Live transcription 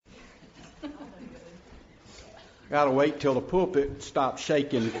Got to wait till the pulpit stops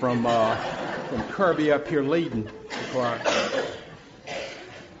shaking from Kirby up here leading the choir.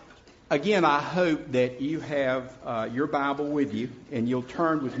 Again, I hope that you have your Bible with you, and you'll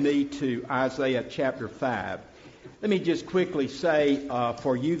turn with me to Isaiah chapter 5. Let me just quickly say,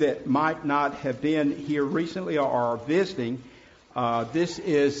 for you that might not have been here recently or are visiting, this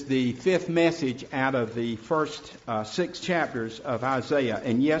is the fifth message out of the first 6 chapters of Isaiah.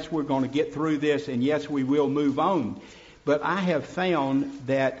 And yes, we're going to get through this, and yes, we will move on. But I have found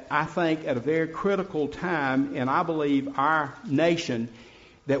that I think at a very critical time, and I believe our nation,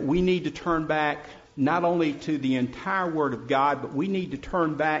 that we need to turn back not only to the entire Word of God, but we need to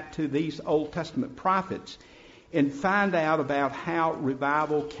turn back to these Old Testament prophets and find out about how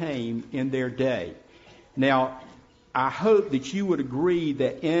revival came in their day. Now, I hope that you would agree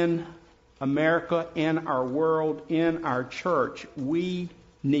that in America, in our world, in our church, we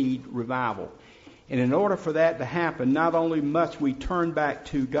need revival. And in order for that to happen, not only must we turn back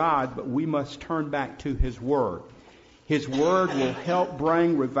to God, but we must turn back to His Word. His Word will help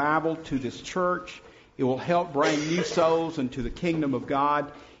bring revival to this church. It will help bring new souls into the kingdom of God.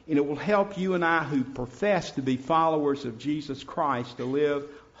 And it will help you and I who profess to be followers of Jesus Christ to live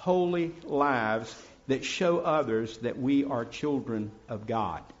holy lives that show others that we are children of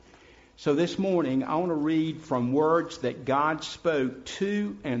God. So this morning, I want to read from words that God spoke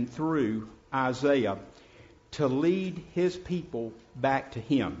to and through Isaiah to lead His people back to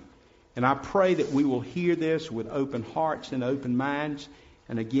Him. And I pray that we will hear this with open hearts and open minds.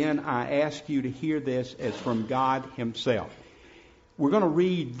 And again, I ask you to hear this as from God Himself. We're going to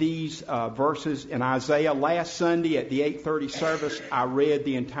read these verses in Isaiah. Last Sunday at the 8:30 service, I read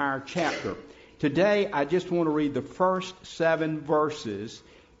the entire chapter. Today, I just want to read the first 7 verses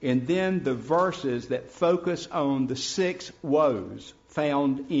and then the verses that focus on the 6 woes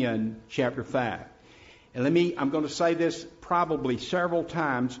found in chapter 5. And I'm going to say this probably several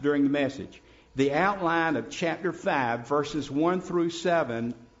times during the message. The outline of chapter 5, verses 1 through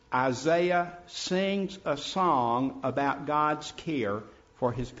 7, Isaiah sings a song about God's care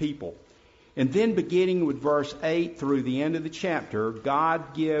for His people. And then beginning with verse 8 through the end of the chapter,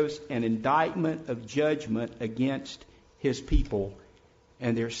 God gives an indictment of judgment against His people.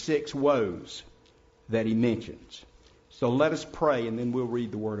 And there's 6 woes that He mentions. So let us pray and then we'll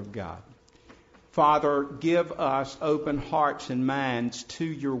read the Word of God. Father, give us open hearts and minds to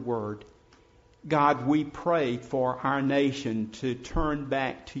your Word. God, we pray for our nation to turn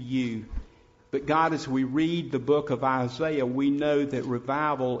back to you. But God, as we read the book of Isaiah, we know that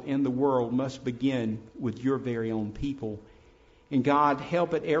revival in the world must begin with your very own people. And God,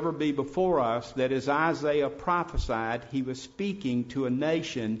 help it ever be before us that as Isaiah prophesied, he was speaking to a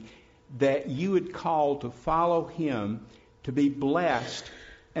nation that you had called to follow him, to be blessed,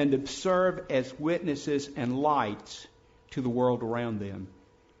 and to serve as witnesses and lights to the world around them.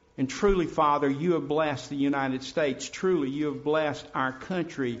 And truly, Father, you have blessed the United States. Truly, you have blessed our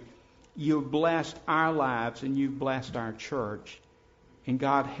country. You have blessed our lives, and you've blessed our church. And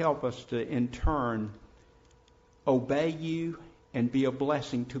God, help us to, in turn, obey you and be a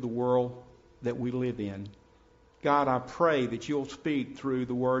blessing to the world that we live in. God, I pray that you'll speak through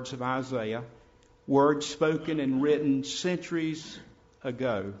the words of Isaiah, words spoken and written centuries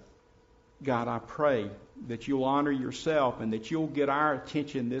ago. God, I pray that you'll honor yourself and that you'll get our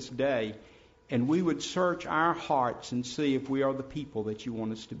attention this day, and we would search our hearts and see if we are the people that you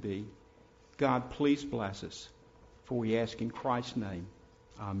want us to be. God, please bless us, for we ask in Christ's name.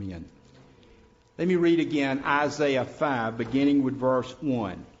 Amen. Let me read again Isaiah 5, beginning with verse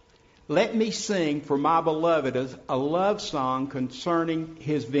 1. Let me sing for my beloved a love song concerning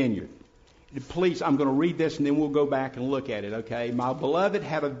his vineyard. Please, I'm going to read this and then we'll go back and look at it, okay? My beloved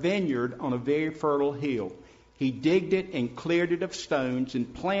had a vineyard on a very fertile hill. He digged it and cleared it of stones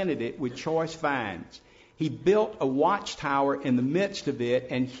and planted it with choice vines. He built a watchtower in the midst of it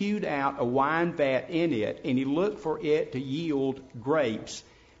and hewed out a wine vat in it, and he looked for it to yield grapes,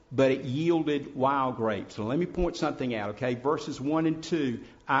 but it yielded wild grapes. So let me point something out, okay? Verses 1 and 2,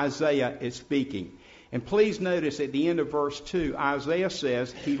 Isaiah is speaking. And please notice at the end of verse 2, Isaiah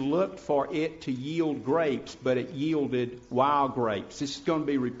says he looked for it to yield grapes, but it yielded wild grapes. This is going to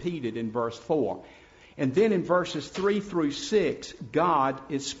be repeated in verse 4. And then in verses 3 through 6, God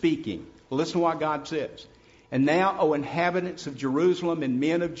is speaking. Listen to what God says. And now, O inhabitants of Jerusalem and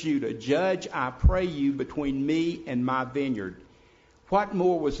men of Judah, judge, I pray you, between me and my vineyard. What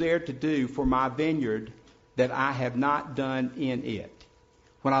more was there to do for my vineyard that I have not done in it?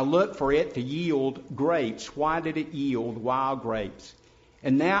 When I looked for it to yield grapes, why did it yield wild grapes?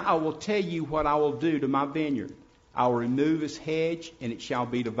 And now I will tell you what I will do to my vineyard. I will remove its hedge, and it shall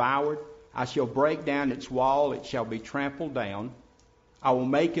be devoured. I shall break down its wall, it shall be trampled down. I will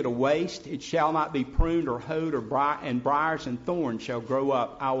make it a waste, it shall not be pruned or hoed, and briars and thorns shall grow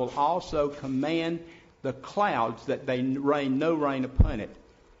up. I will also command the clouds that they rain no rain upon it.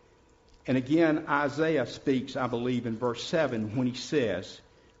 And again, Isaiah speaks, I believe, in verse 7 when he says,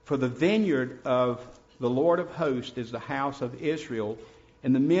 For the vineyard of the Lord of hosts is the house of Israel,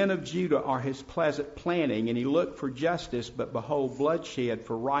 and the men of Judah are his pleasant planting. And he looked for justice, but behold bloodshed,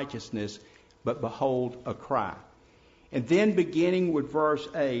 for righteousness, but behold a cry. And then beginning with verse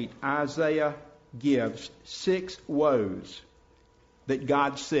 8, Isaiah gives 6 woes that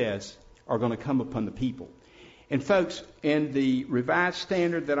God says are going to come upon the people. And folks, in the Revised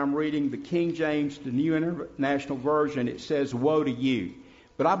Standard that I'm reading, the King James, the New International Version, it says, Woe to you.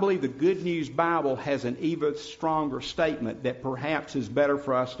 But I believe the Good News Bible has an even stronger statement that perhaps is better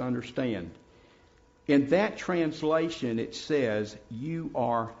for us to understand. In that translation, it says, You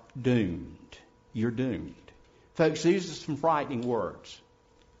are doomed. You're doomed. Folks, these are some frightening words.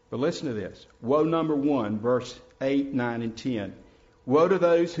 But listen to this. Woe number 1, verse 8, 9, and 10. Woe to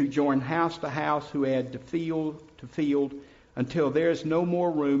those who join house to house, who add to field, until there is no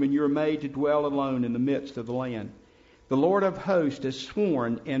more room, and you are made to dwell alone in the midst of the land. The Lord of hosts has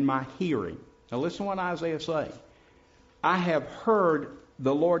sworn in my hearing. Now listen to what Isaiah is saying. I have heard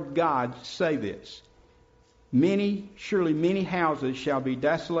the Lord God say this. Surely many houses shall be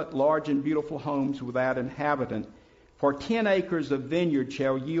desolate, large and beautiful homes without inhabitant. For 10 acres of vineyard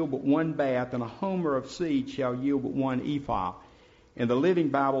shall yield but 1 bath, and a homer of seed shall yield but 1 ephah. And the Living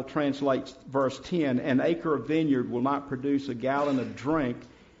Bible translates verse 10, An acre of vineyard will not produce a gallon of drink.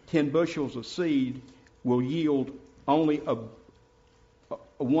 10 bushels of seed will yield only a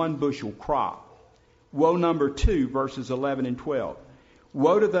 1 bushel crop. Woe number 2, verses 11 and 12.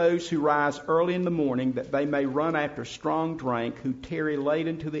 Woe to those who rise early in the morning, that they may run after strong drink, who tarry late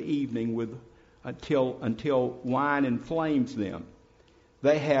into the evening until wine inflames them.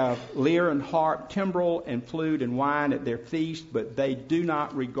 They have lyre and harp, timbrel and flute and wine at their feast, but they do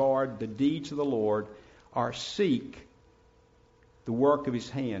not regard the deeds of the Lord or seek the work of his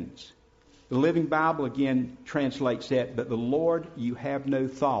hands. The Living Bible again translates that, but the Lord you have no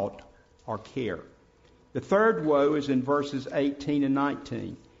thought or care. The third woe is in verses 18 and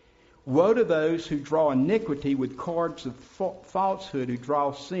 19. Woe to those who draw iniquity with cords of falsehood, who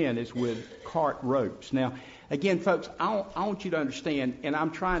draw sin as with cart ropes. Now, again, folks, I want you to understand, and I'm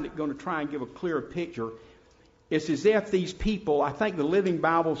going to try and give a clearer picture. It's as if these people, I think the Living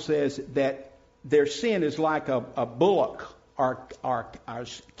Bible says that their sin is like a bullock or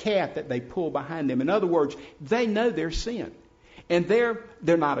calf that they pull behind them. In other words, they know their sin. And they're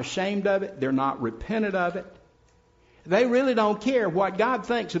not ashamed of it. They're not repentant of it. They really don't care what God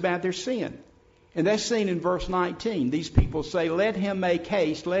thinks about their sin. And that's seen in verse 19. These people say, Let him make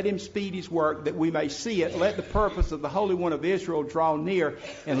haste, let him speed his work, that we may see it. Let the purpose of the Holy One of Israel draw near,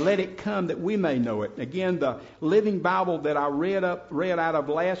 and let it come that we may know it. Again, the Living Bible that I read out of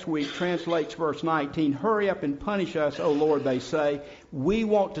last week translates verse 19. Hurry up and punish us, O Lord, they say. We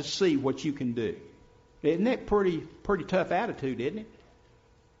want to see what you can do. Isn't that pretty tough attitude, isn't it?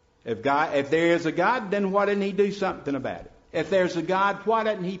 If there is a God, then why didn't he do something about it? If there's a God, why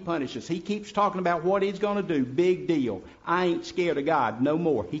doesn't he punish us? He keeps talking about what he's going to do. Big deal. I ain't scared of God no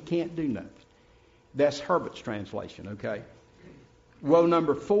more. He can't do nothing. That's Herbert's translation, okay? Woe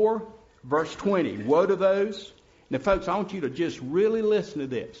number 4, verse 20. Woe to those. Now, folks, I want you to just really listen to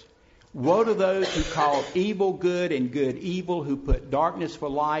this. Woe to those who call evil good and good evil, who put darkness for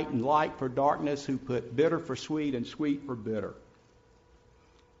light and light for darkness, who put bitter for sweet and sweet for bitter.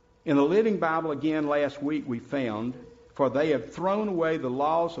 In the Living Bible, again, last week we found, For they have thrown away the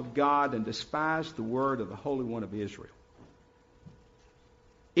laws of God and despised the word of the Holy One of Israel.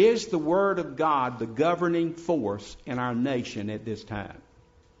 Is the word of God the governing force in our nation at this time?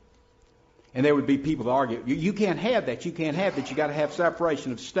 And there would be people that argue, you can't have that, you can't have that, you got to have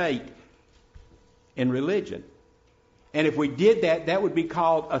separation of state and religion. And if we did that, that would be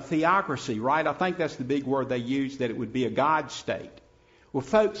called a theocracy, right? I think that's the big word they use, that it would be a God state. Well,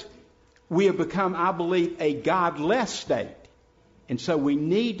 folks, we have become, I believe, a godless state. And so we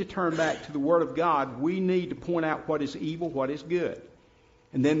need to turn back to the Word of God. We need to point out what is evil, what is good.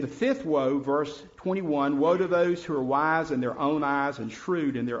 And then the fifth woe, verse 21, Woe to those who are wise in their own eyes and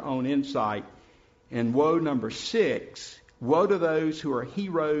shrewd in their own insight. And woe number 6, Woe to those who are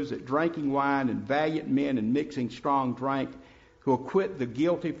heroes at drinking wine and valiant men in mixing strong drink, who acquit the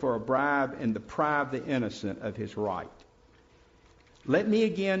guilty for a bribe and deprive the innocent of his right. Let me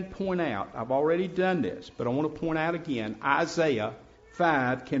again point out, I've already done this, but I want to point out again, Isaiah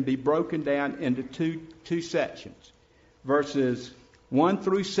 5 can be broken down into two sections. Verses 1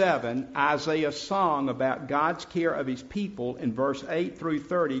 through 7, Isaiah's song about God's care of his people. In verse 8 through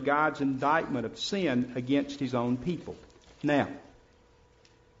 30, God's indictment of sin against his own people. Now,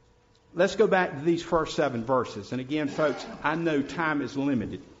 let's go back to these first 7 verses. And again, folks, I know time is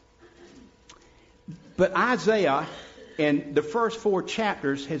limited. But Isaiah, in the first 4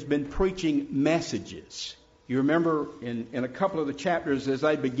 chapters, has been preaching messages. You remember in a couple of the chapters as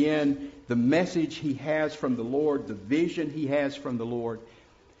they begin, the message he has from the Lord, the vision he has from the Lord.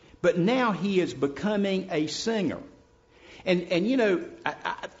 But now he is becoming a singer. And you know,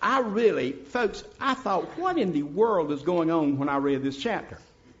 I really, folks, I thought, what in the world is going on when I read this chapter?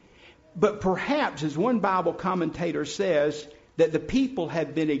 But perhaps, as one Bible commentator says, that the people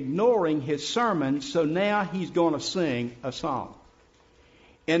have been ignoring his sermons, so now he's going to sing a song.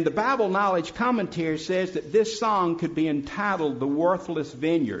 And the Bible Knowledge Commentary says that this song could be entitled The Worthless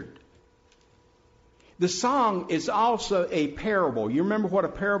Vineyard. The song is also a parable. You remember what a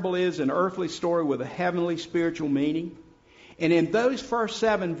parable is? An earthly story with a heavenly spiritual meaning. And in those first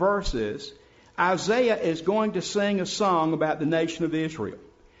 7 verses, Isaiah is going to sing a song about the nation of Israel.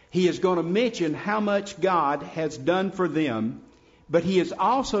 He is going to mention how much God has done for them, but he is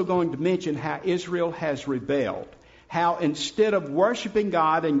also going to mention how Israel has rebelled. How instead of worshiping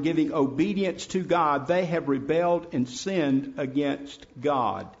God and giving obedience to God, they have rebelled and sinned against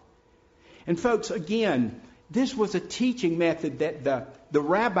God. And folks, again, this was a teaching method that the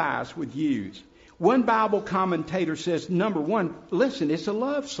rabbis would use. One Bible commentator says, number one, listen, it's a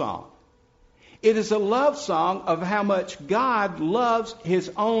love song. It is a love song of how much God loves his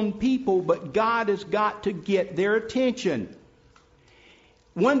own people, but God has got to get their attention.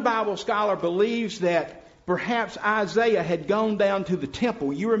 One Bible scholar believes that perhaps Isaiah had gone down to the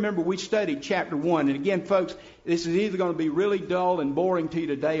temple. You remember we studied chapter 1. And again, folks, this is either going to be really dull and boring to you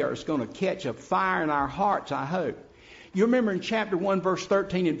today or it's going to catch a fire in our hearts, I hope. You remember in chapter 1, verse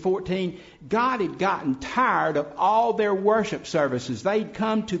 13 and 14, God had gotten tired of all their worship services. They'd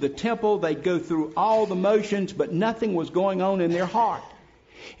come to the temple, they'd go through all the motions, but nothing was going on in their heart.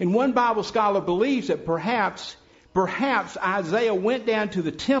 And one Bible scholar believes that perhaps Isaiah went down to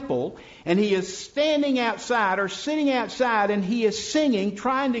the temple and he is standing outside or sitting outside and he is singing,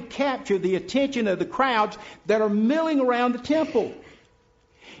 trying to capture the attention of the crowds that are milling around the temple.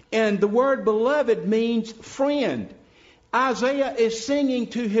 And the word beloved means friend. Isaiah is singing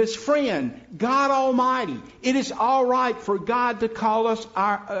to his friend, God Almighty. It is all right for God to call us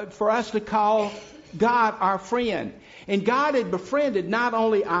for us to call God our friend. And God had befriended not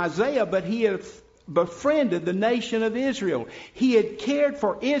only Isaiah, but he had befriended the nation of Israel. He had cared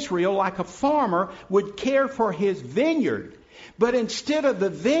for Israel like a farmer would care for his vineyard. But instead of the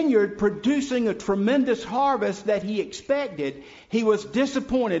vineyard producing a tremendous harvest that he expected, he was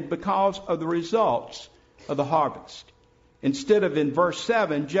disappointed because of the results of the harvest. Instead of, in verse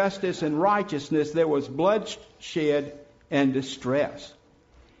 7, justice and righteousness, there was bloodshed and distress.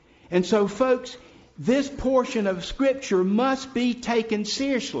 And so, folks, this portion of Scripture must be taken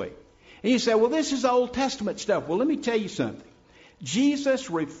seriously. And you say, well, this is Old Testament stuff. Well, let me tell you something.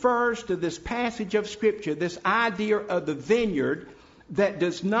 Jesus refers to this passage of Scripture, this idea of the vineyard that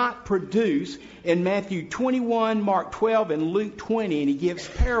does not produce, in Matthew 21, Mark 12, and Luke 20, and he gives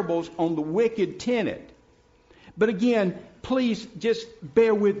parables on the wicked tenant. But again, please just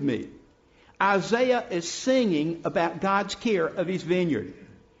bear with me. Isaiah is singing about God's care of his vineyard.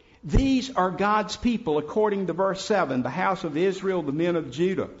 These are God's people, according to verse 7, the house of Israel, the men of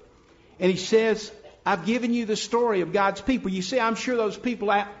Judah. And he says, I've given you the story of God's people. You see, I'm sure those people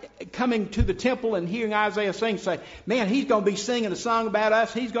out coming to the temple and hearing Isaiah sing say, man, he's going to be singing a song about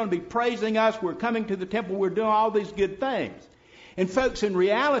us. He's going to be praising us. We're coming to the temple. We're doing all these good things. And folks, in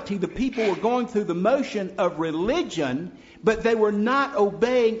reality, the people were going through the motion of religion, but they were not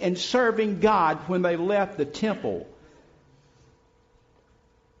obeying and serving God when they left the temple.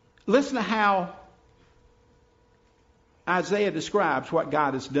 Listen to how Isaiah describes what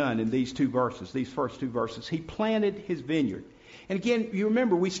God has done in these 2 verses, these first 2 verses. He planted his vineyard. And again, you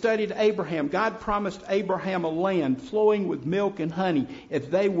remember we studied Abraham. God promised Abraham a land flowing with milk and honey if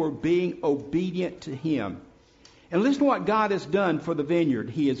they were being obedient to him. And listen to what God has done for the vineyard.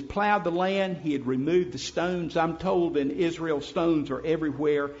 He has plowed the land. He had removed the stones. I'm told in Israel stones are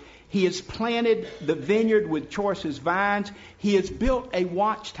everywhere. He has planted the vineyard with choicest vines. He has built a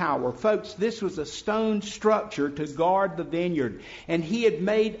watchtower. Folks, this was a stone structure to guard the vineyard. And he had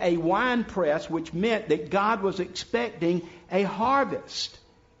made a wine press, which meant that God was expecting a harvest.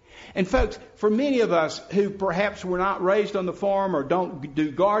 And folks, for many of us who perhaps were not raised on the farm or don't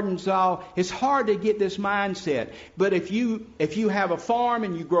do gardens all, it's hard to get this mindset. But if you have a farm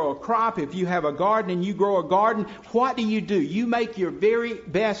and you grow a crop, if you have a garden and you grow a garden, what do? You make your very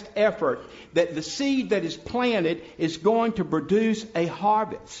best effort that the seed that is planted is going to produce a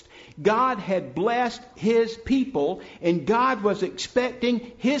harvest. God had blessed His people, and God was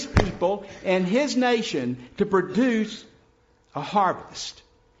expecting His people and His nation to produce a harvest.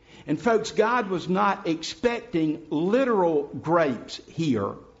 And folks, God was not expecting literal grapes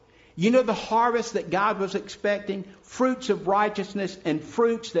here. You know the harvest that God was expecting? Fruits of righteousness and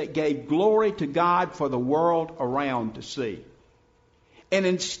fruits that gave glory to God for the world around to see. And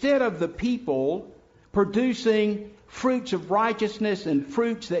instead of the people producing fruits of righteousness and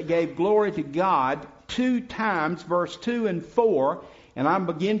fruits that gave glory to God, 2 times, verse 2 and 4, and I'm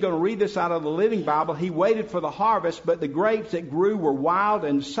again going to read this out of the Living Bible. He waited for the harvest, but the grapes that grew were wild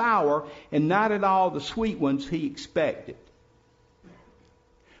and sour, and not at all the sweet ones He expected.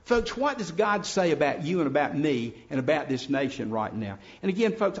 Folks, what does God say about you and about me and about this nation right now? And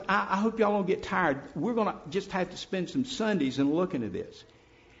again, folks, I hope y'all don't get tired. We're going to just have to spend some Sundays in looking at this.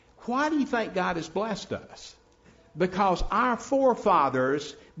 Why do you think God has blessed us? Because our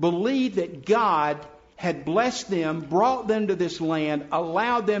forefathers believed that God had blessed them, brought them to this land,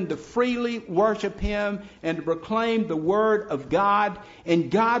 allowed them to freely worship Him and to proclaim the Word of God,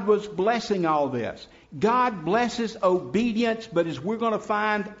 and God was blessing all this. God blesses obedience, but as we're going to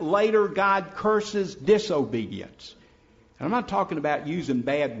find later, God curses disobedience. And I'm not talking about using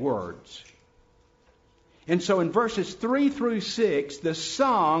bad words. And so in verses 3 through 6, the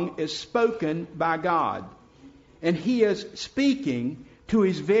song is spoken by God. And He is speaking to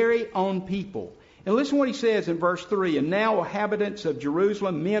His very own people. And listen what He says in verse 3. And now, inhabitants of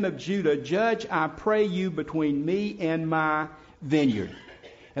Jerusalem, men of Judah, judge, I pray you, between me and my vineyard.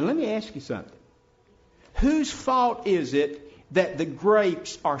 And let me ask you something. Whose fault is it that the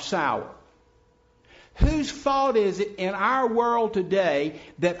grapes are sour? Whose fault is it in our world today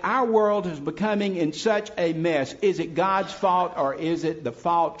that our world is becoming in such a mess? Is it God's fault, or is it the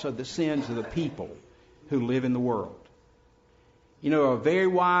faults of the sins of the people who live in the world? You know, a very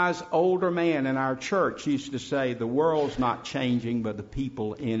wise older man in our church used to say, the world's not changing, but the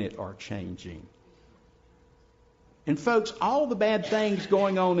people in it are changing. And folks, all the bad things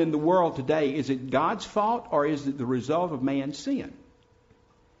going on in the world today, is it God's fault, or is it the result of man's sin?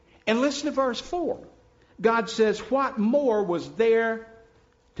 And listen to verse 4. God says, what more was there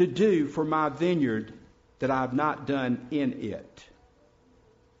to do for my vineyard that I've not done in it?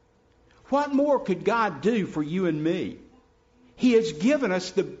 What more could God do for you and me? He has given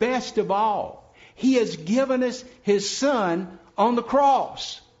us the best of all. He has given us His Son on the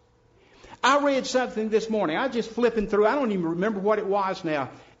cross. I read something this morning. I was just flipping through. I don't even remember what it was now.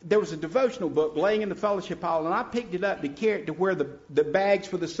 There was a devotional book laying in the fellowship hall, and I picked it up to carry it to where the bags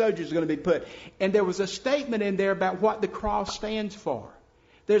for the soldiers are going to be put. And there was a statement in there about what the cross stands for.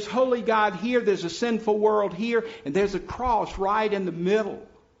 There's holy God here, there's a sinful world here, and there's a cross right in the middle.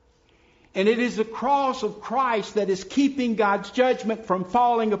 And it is the cross of Christ that is keeping God's judgment from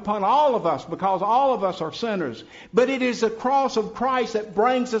falling upon all of us, because all of us are sinners. But it is the cross of Christ that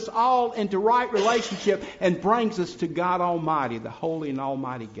brings us all into right relationship and brings us to God Almighty, the holy and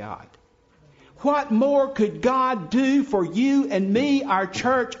almighty God. What more could God do for you and me, our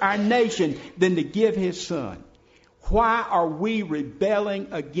church, our nation, than to give His Son? Why are we rebelling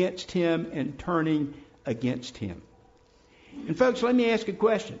against Him and turning against Him? And folks, let me ask you a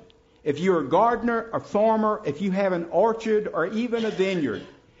question. If you're a gardener, a farmer, if you have an orchard or even a vineyard,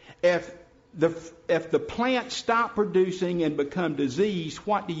 if the plants stop producing and become diseased,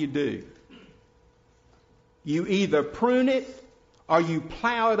 what do? You either prune it or you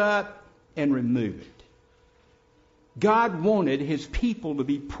plow it up and remove it. God wanted His people to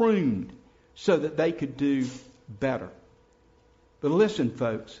be pruned so that they could do better. But listen,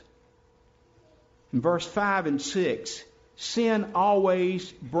 folks, in verse 5 and 6, sin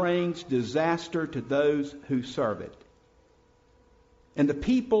always brings disaster to those who serve it. And the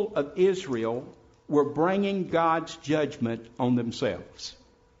people of Israel were bringing God's judgment on themselves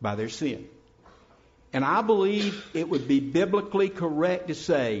by their sin. And I believe it would be biblically correct to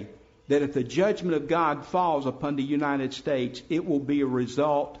say that if the judgment of God falls upon the United States, it will be a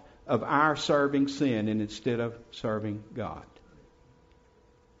result of our serving sin and instead of serving God.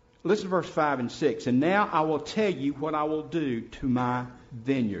 Listen to verse 5 and 6. And now I will tell you what I will do to my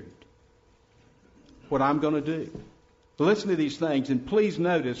vineyard. What I'm going to do. Listen to these things, and please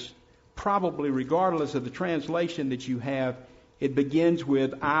notice, probably regardless of the translation that you have, it begins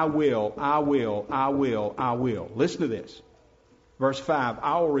with, I will, I will, I will, I will. Listen to this. Verse 5,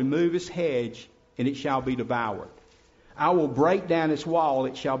 I will remove his hedge, and it shall be devoured. I will break down its wall,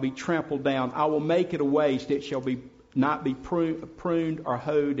 it shall be trampled down. I will make it a waste, it shall not be pruned or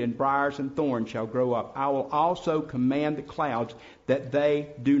hoed, and briars and thorns shall grow up. I will also command the clouds that they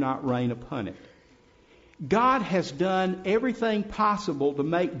do not rain upon it. God has done everything possible to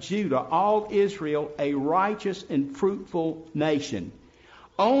make Judah, all Israel, a righteous and fruitful nation.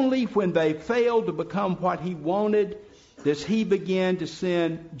 Only when they failed to become what he wanted does he begin to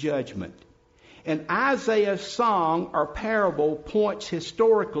send judgment. And Isaiah's song or parable points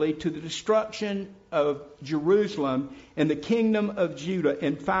historically to the destruction of Jerusalem and the kingdom of Judah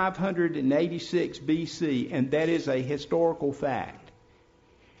in 586 BC, and that is a historical fact.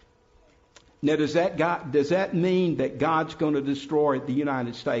 Now, does that mean that God's going to destroy the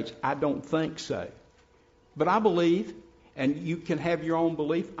United States? I don't think so. But I believe, and you can have your own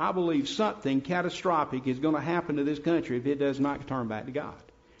belief, I believe something catastrophic is going to happen to this country if it does not turn back to God.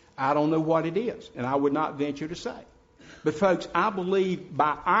 I don't know what it is, and I would not venture to say. But folks, I believe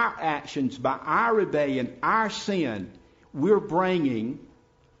by our actions, by our rebellion, our sin, we're bringing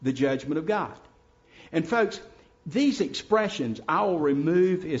the judgment of God. And folks, these expressions, I will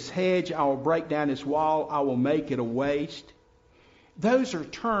remove his hedge, I will break down his wall, I will make it a waste, those are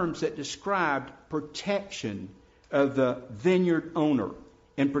terms that describe protection of the vineyard owner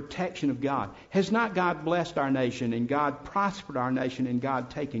and protection of God. Has not God blessed our nation and God prospered our nation and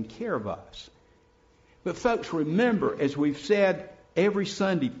God taken care of us? But folks, remember, as we've said every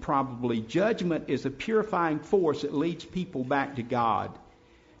Sunday probably, judgment is a purifying force that leads people back to God.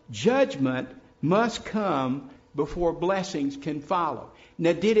 Judgment must come before blessings can follow.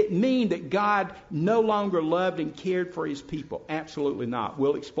 Now, did it mean that God no longer loved and cared for his people? Absolutely not.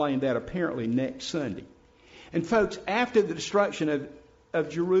 We'll explain that apparently next Sunday. And folks, after the destruction of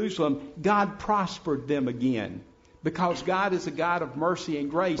Jerusalem, God prospered them again, because God is a God of mercy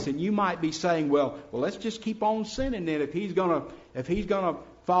and grace. And you might be saying, well, let's just keep on sinning then if he's going to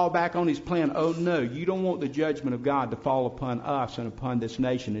fall back on his plan. Oh no, you don't want the judgment of God to fall upon us and upon this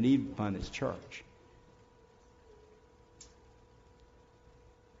nation and even upon this church.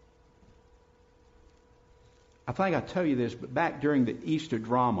 I think I tell you this, but back during the Easter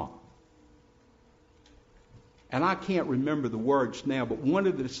drama, and I can't remember the words now, but one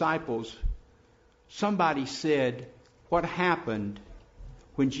of the disciples, somebody said, what happened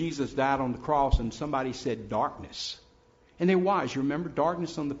when Jesus died on the cross? And somebody said, darkness. And there was, you remember,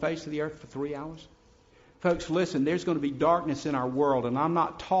 darkness on the face of the earth for 3 hours? Folks, listen, there's going to be darkness in our world, and I'm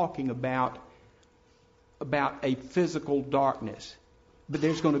not talking about a physical darkness, but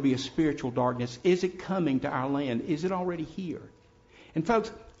there's going to be a spiritual darkness. Is it coming to our land? Is it already here? And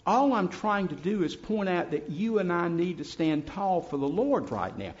folks, all I'm trying to do is point out that you and I need to stand tall for the Lord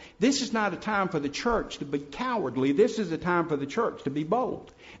right now. This is not a time for the church to be cowardly. This is a time for the church to be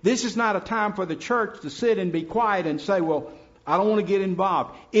bold. This is not a time for the church to sit and be quiet and say, well, I don't want to get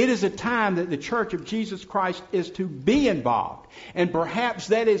involved. It is a time that the Church of Jesus Christ is to be involved. And perhaps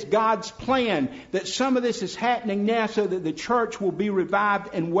that is God's plan, that some of this is happening now so that the church will be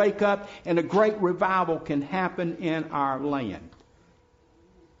revived and wake up and a great revival can happen in our land.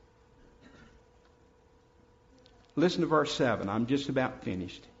 Listen to verse 7. I'm just about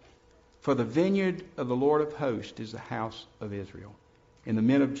finished. For the vineyard of the Lord of hosts is the house of Israel, and the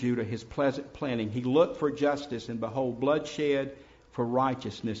men of Judah his pleasant planting. He looked for justice, and behold, bloodshed, for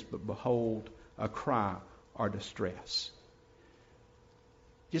righteousness, but behold, a cry or distress.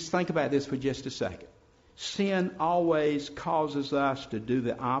 Just think about this for just a second. Sin always causes us to do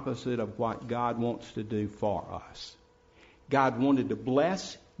the opposite of what God wants to do for us. God wanted to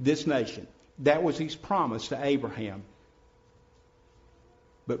bless this nation. That was his promise to Abraham.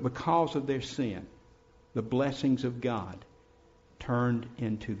 But because of their sin, the blessings of God turned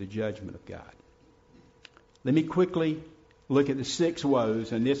into the judgment of God. Let me quickly look at the 6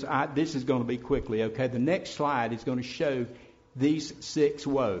 woes, and this is going to be quickly, okay? The next slide is going to show these 6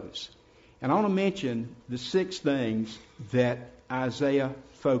 woes. And I want to mention the 6 things that Isaiah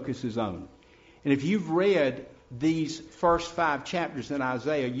focuses on. And if you've read these first 5 chapters in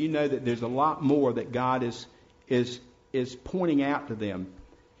Isaiah, you know that there's a lot more that God is pointing out to them.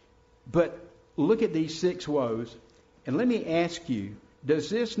 But look at these 6 woes, and let me ask you, does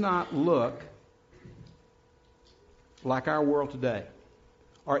this not look like our world today?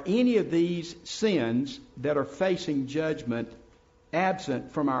 Are any of these sins that are facing judgment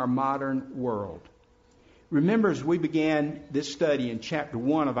absent from our modern world? Remember, as we began this study in chapter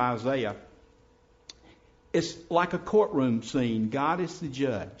 1 of Isaiah, it's like a courtroom scene. God is the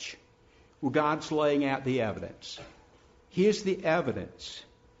judge. Well, God's laying out the evidence. Here's the evidence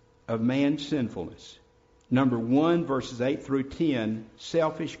of man's sinfulness. Number 1, verses 8 through 10,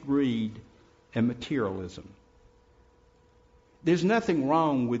 selfish greed and materialism. There's nothing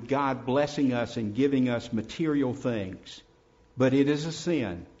wrong with God blessing us and giving us material things, but it is a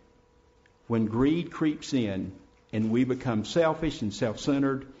sin when greed creeps in and we become selfish and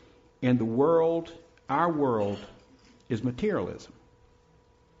self-centered, and the world, our world, is materialism.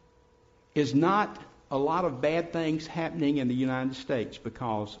 Is not a lot of bad things happening in the United States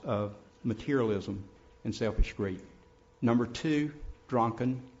because of materialism and selfish greed? Number 2,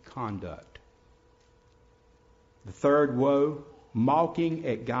 drunken conduct. The third woe, mocking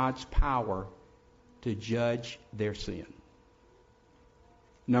at God's power to judge their sin.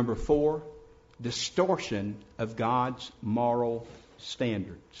 Number 4, distortion of God's moral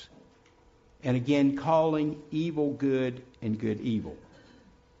standards. And again, calling evil good and good evil.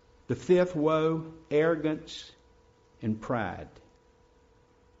 The fifth woe, arrogance and pride.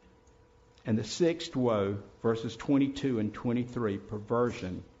 And the sixth woe, verses 22 and 23,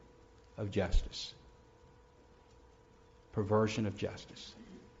 perversion of justice. Perversion of justice.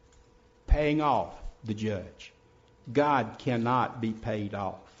 Paying off the judge. God cannot be paid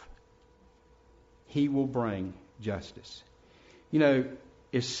off. He will bring justice. You know,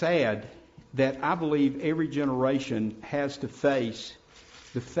 it's sad that I believe every generation has to face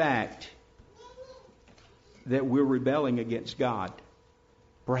the fact that we're rebelling against God.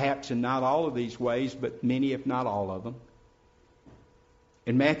 Perhaps in not all of these ways, but many, if not all of them.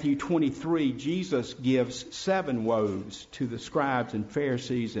 In Matthew 23, Jesus gives 7 woes to the scribes and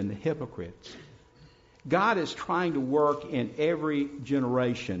Pharisees and the hypocrites. God is trying to work in every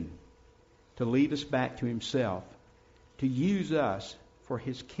generation to lead us back to Himself, to use us for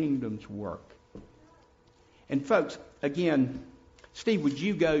His kingdom's work. And folks, again, Steve, would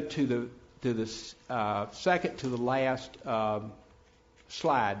you go to the second to the last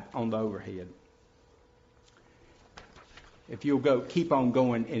slide on the overhead? If you'll go, keep on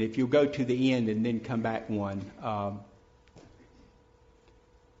going, and if you'll go to the end and then come back one.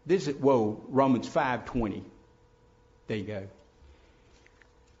 This is, Romans 5:20. There you go.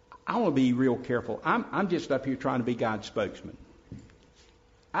 I want to be real careful. I'm just up here trying to be God's spokesman.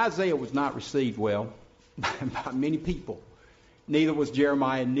 Isaiah was not received well by many people. Neither was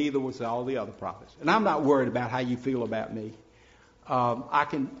Jeremiah, neither was all the other prophets. And I'm not worried about how you feel about me. I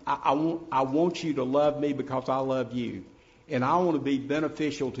want you to love me because I love you. And I want to be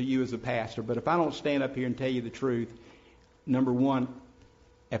beneficial to you as a pastor. But if I don't stand up here and tell you the truth, number 1,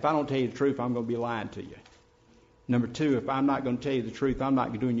 if I don't tell you the truth, I'm going to be lying to you. Number 2, if I'm not going to tell you the truth, I'm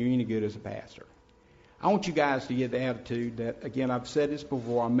not doing you any good as a pastor. I want you guys to get the attitude that, again, I've said this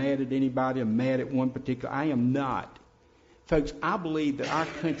before, I'm mad at anybody, I'm mad at one particular. I am not. Folks, I believe that our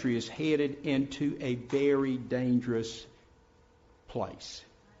country is headed into a very dangerous place.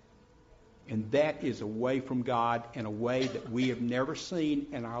 And that is away from God in a way that we have never seen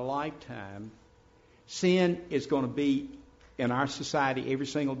in our lifetime. Sin is going to be in our society every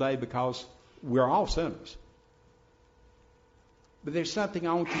single day because we're all sinners. But there's something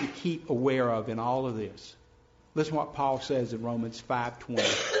I want you to keep aware of in all of this. Listen to what Paul says in Romans 5:20.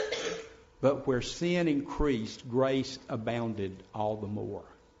 But where sin increased, grace abounded all the more.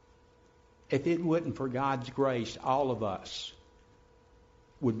 If it wasn't for God's grace, all of us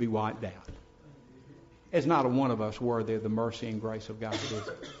would be wiped out. There's not a one of us worthy of the mercy and grace of God.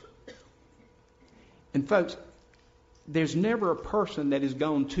 And folks, there's never a person that has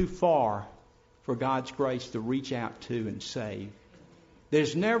gone too far for God's grace to reach out to and save.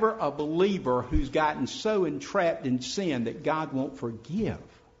 There's never a believer who's gotten so entrapped in sin that God won't forgive.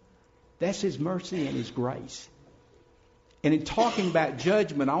 That's His mercy and His grace. And in talking about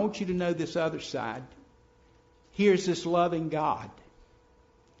judgment, I want you to know this other side. Here's this loving God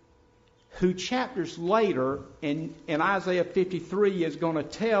who chapters later in Isaiah 53 is going to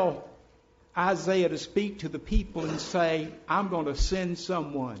tell Isaiah to speak to the people and say, I'm going to send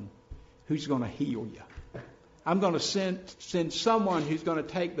someone who's going to heal you. I'm going to send someone who's going to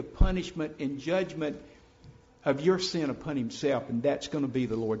take the punishment and judgment of your sin upon Himself, and that's going to be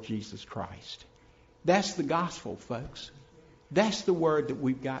the Lord Jesus Christ. That's the gospel, folks. That's the word that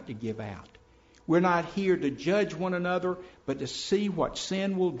we've got to give out. We're not here to judge one another, but to see what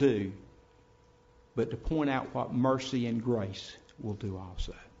sin will do, but to point out what mercy and grace will do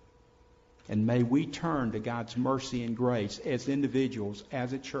also. And may we turn to God's mercy and grace as individuals,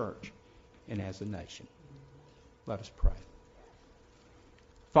 as a church, and as a nation. Let us pray.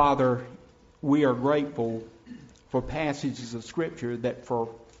 Father, we are grateful for passages of Scripture that for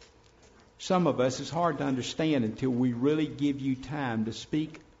some of us is hard to understand until we really give you time to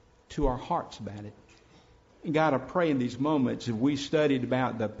speak to our hearts about it. And God, I pray in these moments, if we studied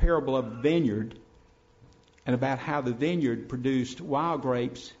about the parable of the vineyard, and about how the vineyard produced wild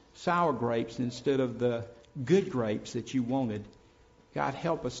grapes, sour grapes, instead of the good grapes that you wanted. God,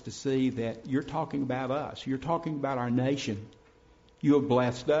 help us to see that you're talking about us. You're talking about our nation. You have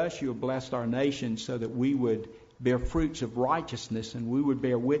blessed us. You have blessed our nation so that we would bear fruits of righteousness and we would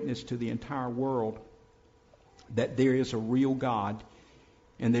bear witness to the entire world that there is a real God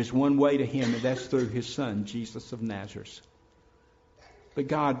and there's one way to Him, and that's through His Son, Jesus of Nazareth. But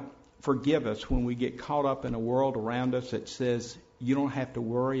God, forgive us when we get caught up in a world around us that says you don't have to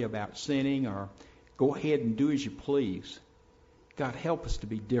worry about sinning or go ahead and do as you please. God, help us to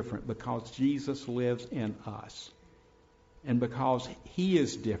be different because Jesus lives in us. And because He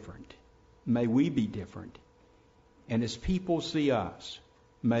is different, may we be different. And as people see us,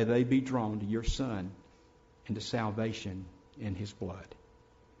 may they be drawn to your Son and to salvation in His blood.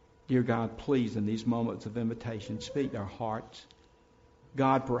 Dear God, please, in these moments of invitation, speak to our hearts.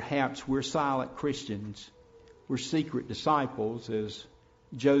 God, perhaps we're silent Christians. We're secret disciples, as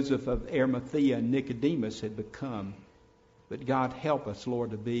Joseph of Arimathea and Nicodemus had become. But God, help us,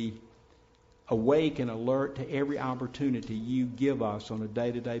 Lord, to be awake and alert to every opportunity you give us on a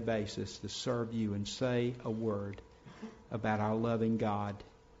day-to-day basis to serve you and say a word about our loving God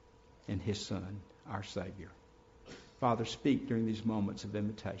and His Son, our Savior. Father, speak during these moments of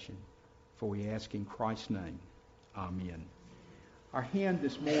invitation, for we ask in Christ's name. Amen. Our hymn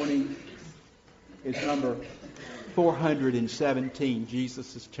this morning is number 417,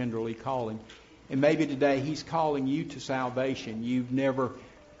 Jesus is Tenderly Calling. And maybe today He's calling you to salvation. You've never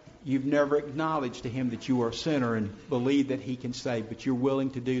acknowledged to Him that you are a sinner and believe that He can save, but you're willing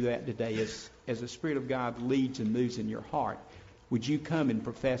to do that today as the Spirit of God leads and moves in your heart. Would you come and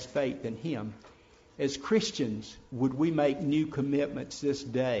profess faith in Him? As Christians, would we make new commitments this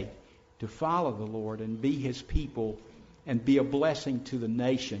day to follow the Lord and be His people and be a blessing to the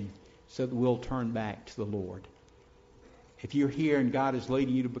nation so that we'll turn back to the Lord? If you're here and God is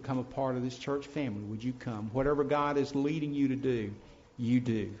leading you to become a part of this church family, would you come? Whatever God is leading you to do, you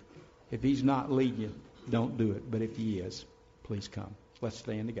do. If He's not leading you, don't do it. But if He is, please come. Let's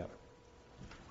stand together.